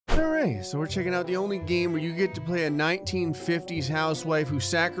Alright, so we're checking out the only game where you get to play a 1950s housewife who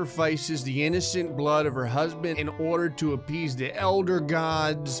sacrifices the innocent blood of her husband in order to appease the elder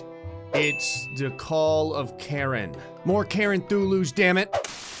gods. It's the Call of Karen. More Karen Cthulhu's, damn it.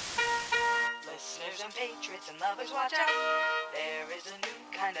 Listeners and patriots and lovers, watch out. There is a new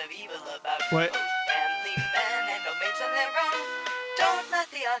kind of evil about What? family men and no mates on their own. Don't let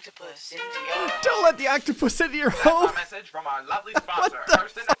the octopus into your Don't let the octopus into your That's home. our message from our lovely sponsor.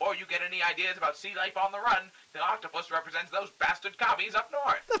 First, before you get any ideas about sea life on the run, the octopus represents those bastard commies up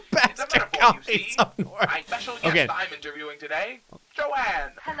north. The bastard it's a metaphor, you commies see. up north. My special guest I'm interviewing today,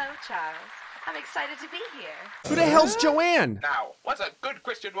 Joanne. Hello, Charles. I'm excited to be here. Who the hell's Joanne? Now, what's a good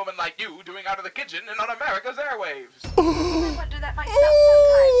Christian woman like you doing out of the kitchen and on America's airwaves? I wonder that myself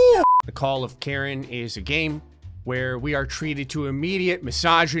sometimes, Charles. The Call of Karen is a game where we are treated to immediate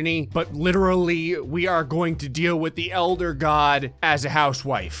misogyny, but literally we are going to deal with the elder god as a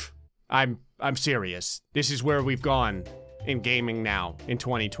housewife. I'm serious. This is where we've gone in gaming now in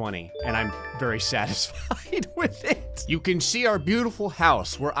 2020, and I'm very satisfied with it. You can see our beautiful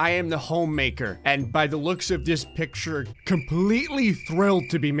house where I am the homemaker, and by the looks of this picture, completely thrilled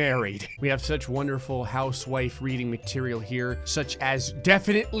to be married. We have such wonderful housewife reading material here, such as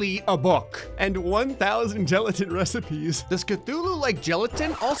definitely a book and 1,000 gelatin recipes. Does Cthulhu like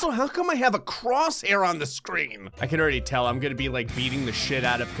gelatin? Also, how come I have a crosshair on the screen? I can already tell I'm gonna be like beating the shit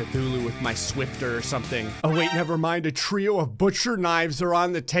out of Cthulhu with my Swifter or something. Oh wait, never mind, a trio of butcher knives are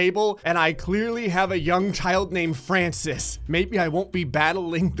on the table, and I clearly have a young child named Francis. Maybe I won't be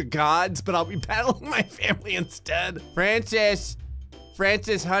battling the gods, but I'll be battling my family instead.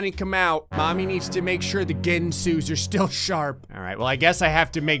 Francis, honey, come out. Mommy needs to make sure the Gensus are still sharp. All right, well, I guess I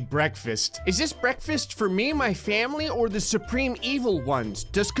have to make breakfast. Is this breakfast for me, my family, or the supreme evil ones?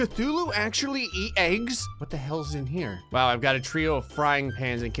 Does Cthulhu actually eat eggs? What the hell's in here? Wow, I've got a trio of frying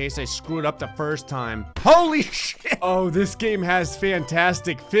pans in case I screwed up the first time. Holy shit! Oh, this game has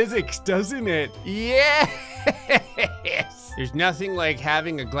fantastic physics, doesn't it? Yes! There's nothing like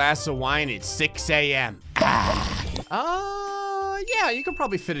having a glass of wine at 6 a.m. Yeah, you could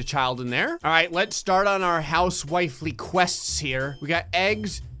probably fit a child in there. All right, let's start on our housewifely quests here. We got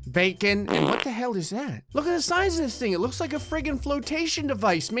eggs, bacon, and what the hell is that? Look at the size of this thing. It looks like a friggin' flotation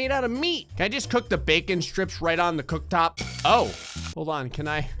device made out of meat. Can I just cook the bacon strips right on the cooktop? Oh, hold on, can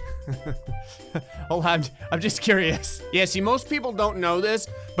I? Hold on, I'm just curious. Yeah, see, most people don't know this,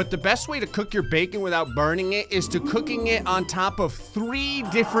 but the best way to cook your bacon without burning it is to cooking it on top of 3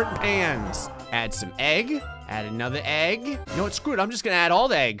 different pans. Add some egg. Add another egg. You know what, screw it, I'm just gonna add all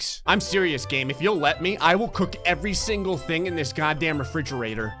the eggs. I'm serious, game. If you'll let me, I will cook every single thing in this goddamn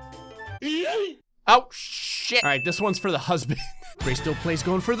refrigerator. Oh, shit. All right, this one's for the husband. Graystillplays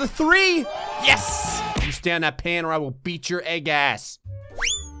going for the 3. Yes! You stay on that pan or I will beat your egg ass.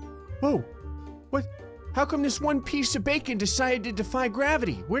 Whoa, what? How come this one piece of bacon decided to defy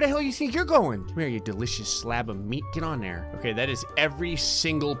gravity? Where the hell you think you're going? Come here, you delicious slab of meat. Get on there. Okay, that is every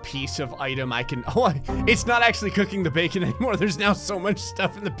single piece of item I can. Oh, it's not actually cooking the bacon anymore. There's now so much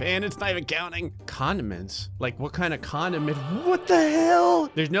stuff in the pan, it's not even counting. Condiments? Like what kind of condiment? What the hell?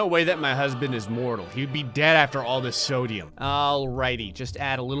 There's no way that my husband is mortal. He'd be dead after all this sodium. Alrighty, just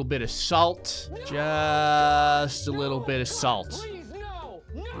add a little bit of salt. Just a little bit of salt.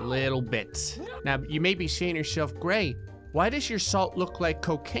 Little bit. Now, you may be saying to yourself, Gray, why does your salt look like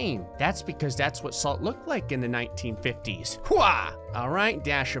cocaine? That's because that's what salt looked like in the 1950s. Hwah! All right,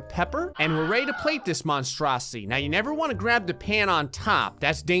 dash of pepper, and we're ready to plate this monstrosity. Now, you never want to grab the pan on top.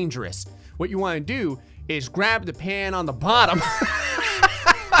 That's dangerous. What you want to do is grab the pan on the bottom.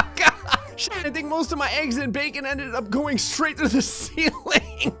 I think most of my eggs and bacon ended up going straight through the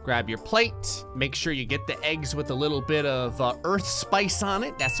ceiling. Grab your plate. Make sure you get the eggs with a little bit of earth spice on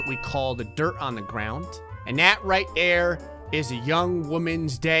it. That's what we call the dirt on the ground. And that right there is a young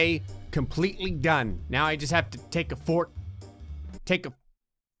woman's day completely done. Now I just have to take a fork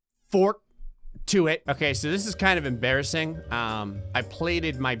to it. Okay, so this is kind of embarrassing. I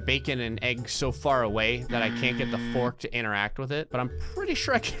plated my bacon and eggs so far away that I can't get the fork to interact with it, but I'm pretty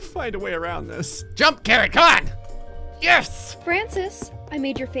sure I can find a way around this. Jump, carrot, come on! Yes! Francis, I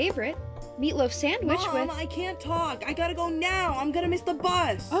made your favorite meatloaf sandwich Mom, with... I can't talk. I gotta go now. I'm gonna miss the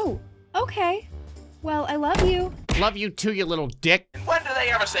bus. Oh, okay. Well, I love you. Love you too, you little dick. When do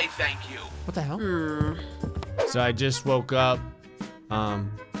they ever say thank you? What the hell? So I just woke up,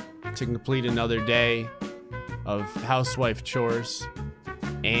 to complete another day of housewife chores.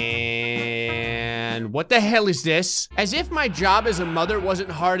 And what the hell is this? As if my job as a mother wasn't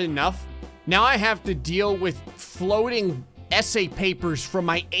hard enough, now I have to deal with floating essay papers from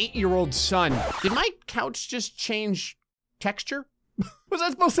my 8-year-old son. Did my couch just change texture? Was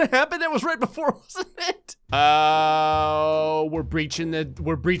that supposed to happen? That was right before, wasn't it? Oh, we're breaching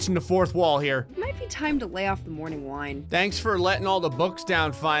the fourth wall here. It might be time to lay off the morning wine. Thanks for letting all the books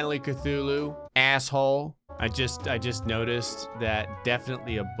down finally, Cthulhu. Asshole. I just noticed that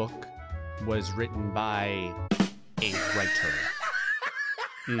definitely a book was written by a writer.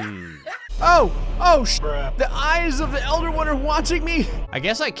 Oh, the eyes of the Elder One are watching me. I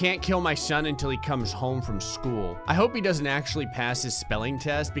guess I can't kill my son until he comes home from school. I hope he doesn't actually pass his spelling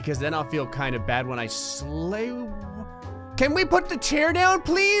test, because then I'll feel kind of bad when I slay. Can we put the chair down,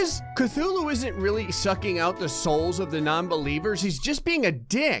 please? Cthulhu isn't really sucking out the souls of the non-believers. He's just being a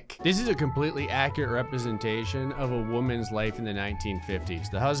dick. This is a completely accurate representation of a woman's life in the 1950s.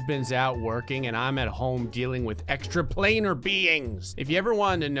 The husband's out working and I'm at home dealing with extra planar beings. If you ever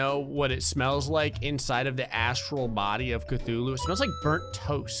wanted to know what it smells like inside of the astral body of Cthulhu, it smells like burnt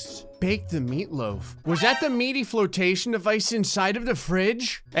toast. Bake the meatloaf. Was that the meaty flotation device inside of the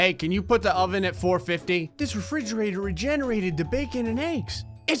fridge? Hey, can you put the oven at 450? This refrigerator regenerated the bacon and eggs.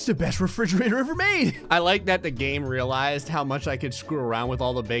 It's the best refrigerator ever made. I like that the game realized how much I could screw around with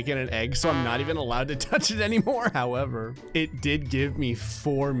all the bacon and eggs, so I'm not even allowed to touch it anymore. However, it did give me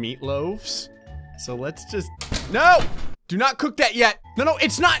 4 meatloaves. So let's just, no! Do not cook that yet. No,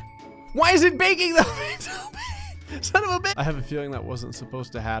 it's not. Why is it baking though? Son of a bitch. I have a feeling that wasn't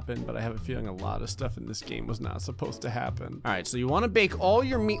supposed to happen, but I have a feeling a lot of stuff in this game was not supposed to happen. All right, so you want to bake all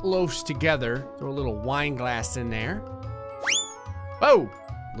your meatloafs together. Throw a little wine glass in there. Whoa,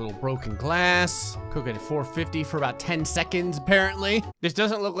 little broken glass. Cook it at 450 for about 10 seconds, apparently. This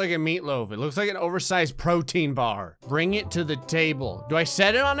doesn't look like a meatloaf. It looks like an oversized protein bar. Bring it to the table. Do I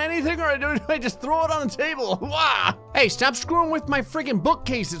set it on anything or do I just throw it on the table? Wah! Hey, stop screwing with my friggin'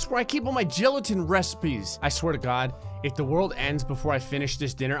 bookcase. It's where I keep all my gelatin recipes. I swear to God, if the world ends before I finish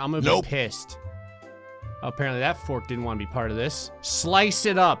this dinner, I'm gonna be pissed. Apparently that fork didn't want to be part of this. Slice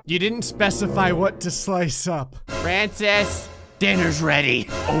it up. You didn't specify what to slice up. Francis, dinner's ready.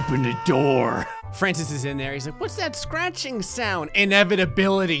 Open the door. Francis is in there. He's like, what's that scratching sound?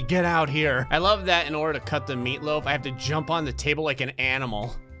 Inevitability, get out here. I love that in order to cut the meatloaf, I have to jump on the table like an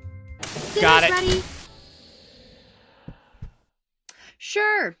animal. Got it. Ready.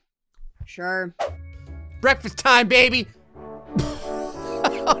 Sure. Breakfast time, baby.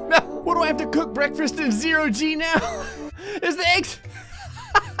 Oh no, what do I have to cook breakfast in 0G now? Is the eggs?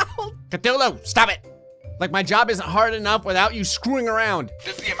 Cthulhu, stop it. Like my job isn't hard enough without you screwing around.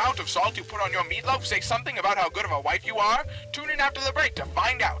 Does the amount of salt you put on your meatloaf say something about how good of a wife you are? Tune in after the break to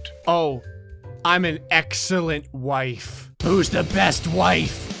find out. Oh, I'm an excellent wife. Who's the best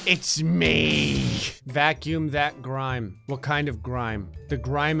wife? It's me. Vacuum that grime. What kind of grime? The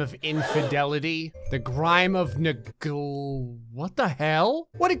grime of infidelity? The grime of what the hell?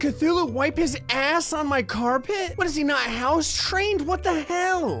 What, did Cthulhu wipe his ass on my carpet? What, is he not house trained? What the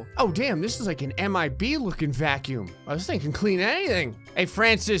hell? Oh damn, this is like an MIB looking vacuum. Oh, this thing can clean anything. Hey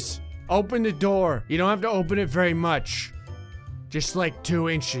Francis, open the door. You don't have to open it very much. Just like 2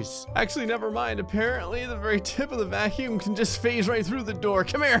 inches. Actually, never mind. Apparently, the very tip of the vacuum can just phase right through the door.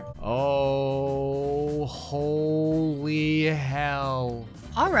 Come here. Oh, holy hell.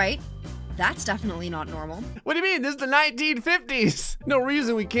 All right. That's definitely not normal. What do you mean? This is the 1950s. No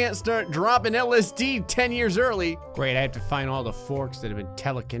reason we can't start dropping LSD 10 years early. Great, I have to find all the forks that have been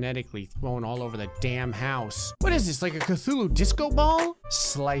telekinetically thrown all over the damn house. What is this, like a Cthulhu disco ball?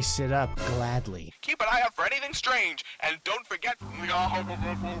 Slice it up gladly. Keep an eye out for anything strange, and don't forget...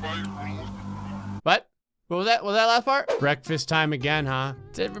 What? What was that? Was that last part? Breakfast time again, huh?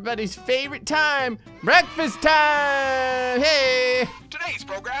 It's everybody's favorite time. Breakfast time! Hey! Today's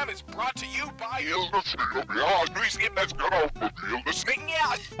program is brought to you by...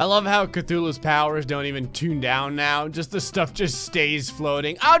 I love how Cthulhu's powers don't even tune down now. Just the stuff just stays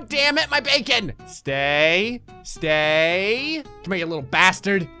floating. Oh, damn it, my bacon! Stay. Come here, you little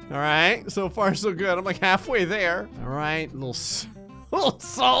bastard. All right, so far so good. I'm like halfway there. All right, little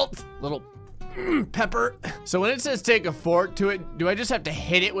salt, little pepper. So when it says take a fork to it, do I just have to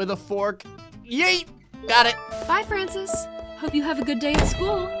hit it with a fork? Yeet! Got it. Bye, Francis. Hope you have a good day at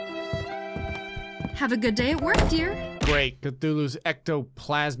school. Have a good day at work, dear. Great, Cthulhu's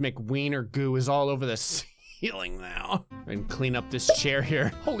ectoplasmic wiener goo is all over the ceiling now. And clean up this chair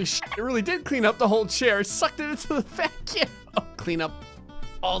here. Holy shit, it really did clean up the whole chair. It sucked it into the vacuum. Oh, clean up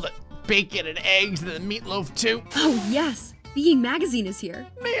all the bacon and eggs and the meatloaf too. Oh, yes. Being Magazine is here.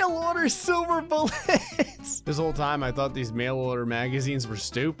 Mail order silver bullets. This whole time I thought these mail order magazines were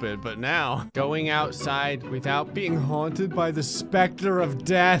stupid, but now going outside without being haunted by the specter of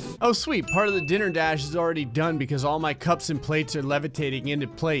death. Oh sweet, part of the dinner dash is already done because all my cups and plates are levitating into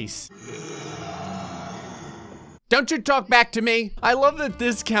place. Don't you talk back to me. I love that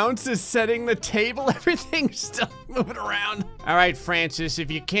this counts as setting the table. Everything's still moving around. All right, Francis, if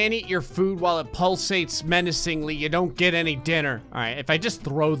you can't eat your food while it pulsates menacingly, you don't get any dinner. All right, if I just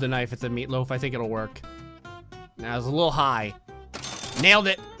throw the knife at the meatloaf, I think it'll work. Now, it's a little high. Nailed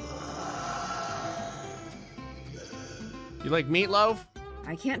it. You like meatloaf?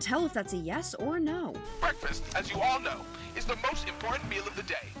 I can't tell if that's a yes or a no. Breakfast, as you all know, is the most important meal of the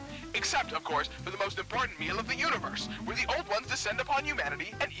day. Except, of course, for the most important meal of the universe, where the old ones descend upon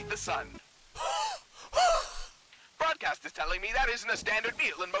humanity and eat the sun. Broadcast is telling me that isn't a standard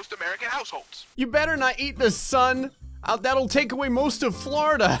meal in most American households. You better not eat the sun. That'll take away most of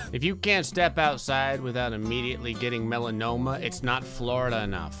Florida. If you can't step outside without immediately getting melanoma, it's not Florida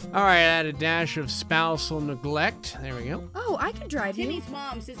enough. All right, add a dash of spousal neglect. There we go. Oh, I could drive you. Timmy's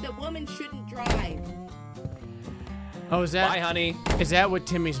mom says that women shouldn't drive. Oh, is that? Bye, honey. Is that what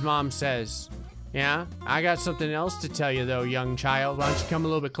Timmy's mom says? Yeah? I got something else to tell you though, young child. Why don't you come a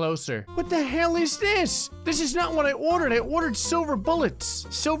little bit closer? What the hell is this? This is not what I ordered. I ordered silver bullets.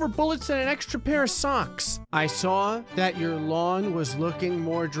 Silver bullets and an extra pair of socks. I saw that your lawn was looking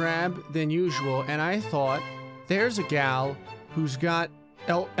more drab than usual, and I thought, there's a gal who's got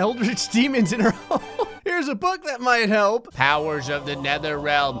eldritch demons in her home. Here's a book that might help. Powers of the Nether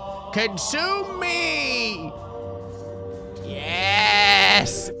Realm, consume me!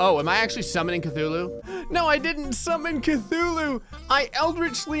 Yes! Oh, am I actually summoning Cthulhu? No, I didn't summon Cthulhu. I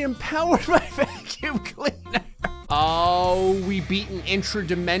eldritchly empowered my vacuum cleaner. Oh, we beaten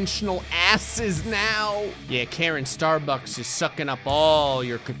intradimensional asses now. Yeah, Karen Starbucks is sucking up all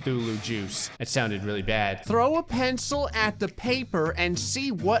your Cthulhu juice. That sounded really bad. Throw a pencil at the paper and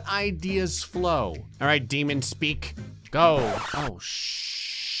see what ideas flow. All right, demon speak. Go. Oh,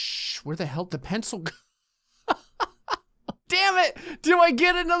 shh. Where the hell did the pencil go? Damn it! Do I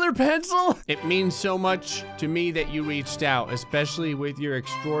get another pencil? It means so much to me that you reached out, especially with your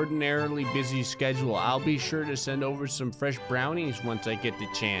extraordinarily busy schedule. I'll be sure to send over some fresh brownies once I get the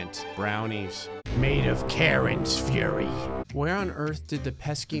chance. Brownies made of Karen's fury. Where on earth did the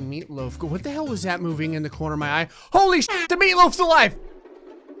pesky meatloaf go? What the hell was that moving in the corner of my eye? Holy shit, the meatloaf's alive!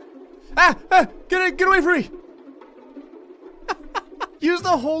 Get away from me! Use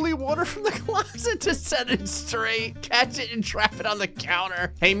the holy water from the closet to set it straight. Catch it and trap it on the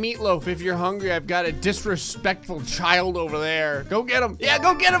counter. Hey, Meatloaf, if you're hungry, I've got a disrespectful child over there. Go get him. Yeah,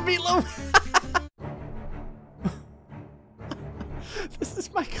 go get him, Meatloaf. This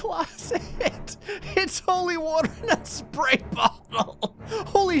is my closet. It's holy water in a spray bottle.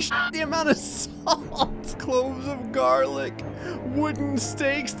 Holy shit, the amount of salt. Cloves of garlic, wooden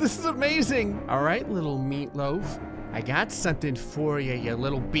stakes. This is amazing. All right, little Meatloaf. I got something for you, you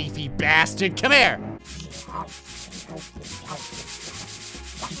little beefy bastard. Come here.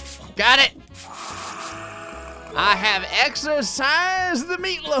 Got it. I have exorcised the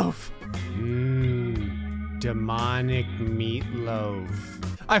meatloaf. Demonic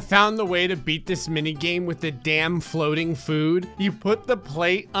meatloaf. I found the way to beat this minigame with the damn floating food. You put the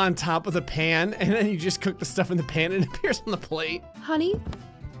plate on top of the pan, and then you just cook the stuff in the pan and it appears on the plate. Honey,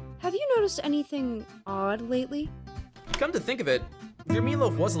 have you noticed anything odd lately? Come to think of it, your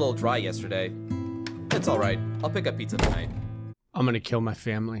meatloaf was a little dry yesterday. It's all right. I'll pick up pizza tonight. I'm gonna kill my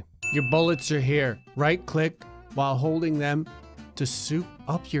family. Your bullets are here. Right-click while holding them to soup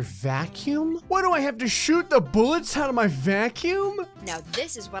up your vacuum? Why do I have to shoot the bullets out of my vacuum? Now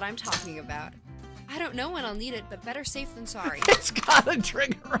this is what I'm talking about. I don't know when I'll need it, but better safe than sorry. It's got a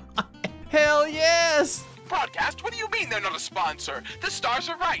trigger on it. Hell yes! Broadcast? What do you mean they're not a sponsor? The stars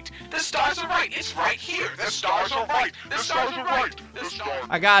are right. The stars are right. It's right here. The stars are right. The stars are right. The stars.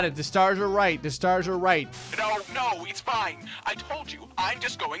 I got it. The stars are right. The stars are right. No, it's fine. I told you. I'm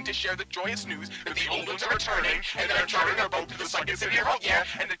just going to share the joyous news that the old ones are returning, and they're chartering their boat to the second city of Hope, yeah,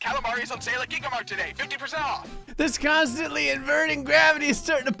 and the calamari is on sale at Gigamart today, 50% off. This constantly inverting gravity is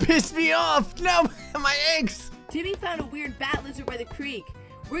starting to piss me off. No, my eggs. Timmy found a weird bat lizard by the creek.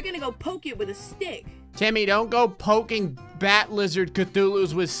 We're gonna go poke it with a stick. Timmy, don't go poking bat lizard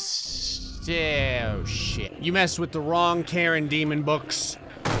Cthulhu's with oh shit. You messed with the wrong Karen demon books.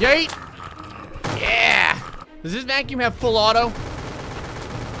 Yeet! Yeah! Does this vacuum have full auto?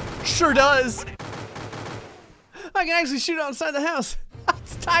 Sure does. I can actually shoot outside the house.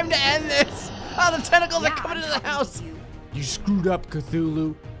 It's time to end this. Oh, the tentacles are coming into the house. You screwed up,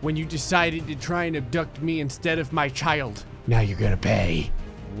 Cthulhu, when you decided to try and abduct me instead of my child. Now you're gonna pay.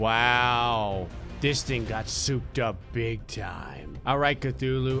 Wow. This thing got souped up big time. All right,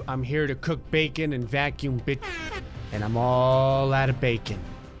 Cthulhu, I'm here to cook bacon and vacuum bitch, and I'm all out of bacon.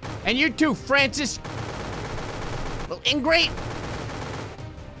 And you too, Francis. Well, ingrate.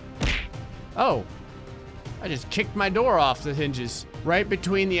 Oh. I just kicked my door off the hinges. Right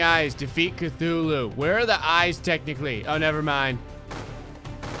between the eyes, defeat Cthulhu. Where are the eyes technically? Oh, never mind.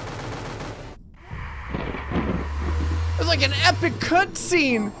 It was like an epic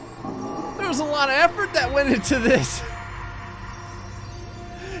cutscene. There was a lot of effort that went into this.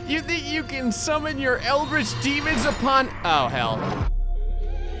 You think you can summon your eldritch demons upon... Oh, hell.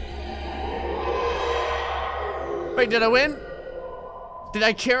 Wait, did I win? Did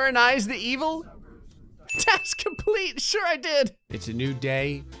I Karenize the evil? Task complete, sure I did. It's a new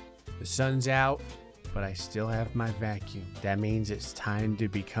day, the sun's out, but I still have my vacuum. That means it's time to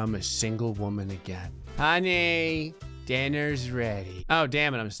become a single woman again. Honey, dinner's ready. Oh,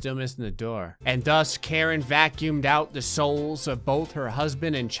 damn it, I'm still missing the door. And thus, Karen vacuumed out the souls of both her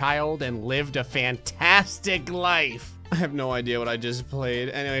husband and child and lived a fantastic life. I have no idea what I just played.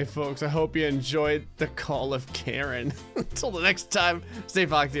 Anyway, folks, I hope you enjoyed the Call of Karen. Until the next time, stay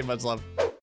foxy and much love.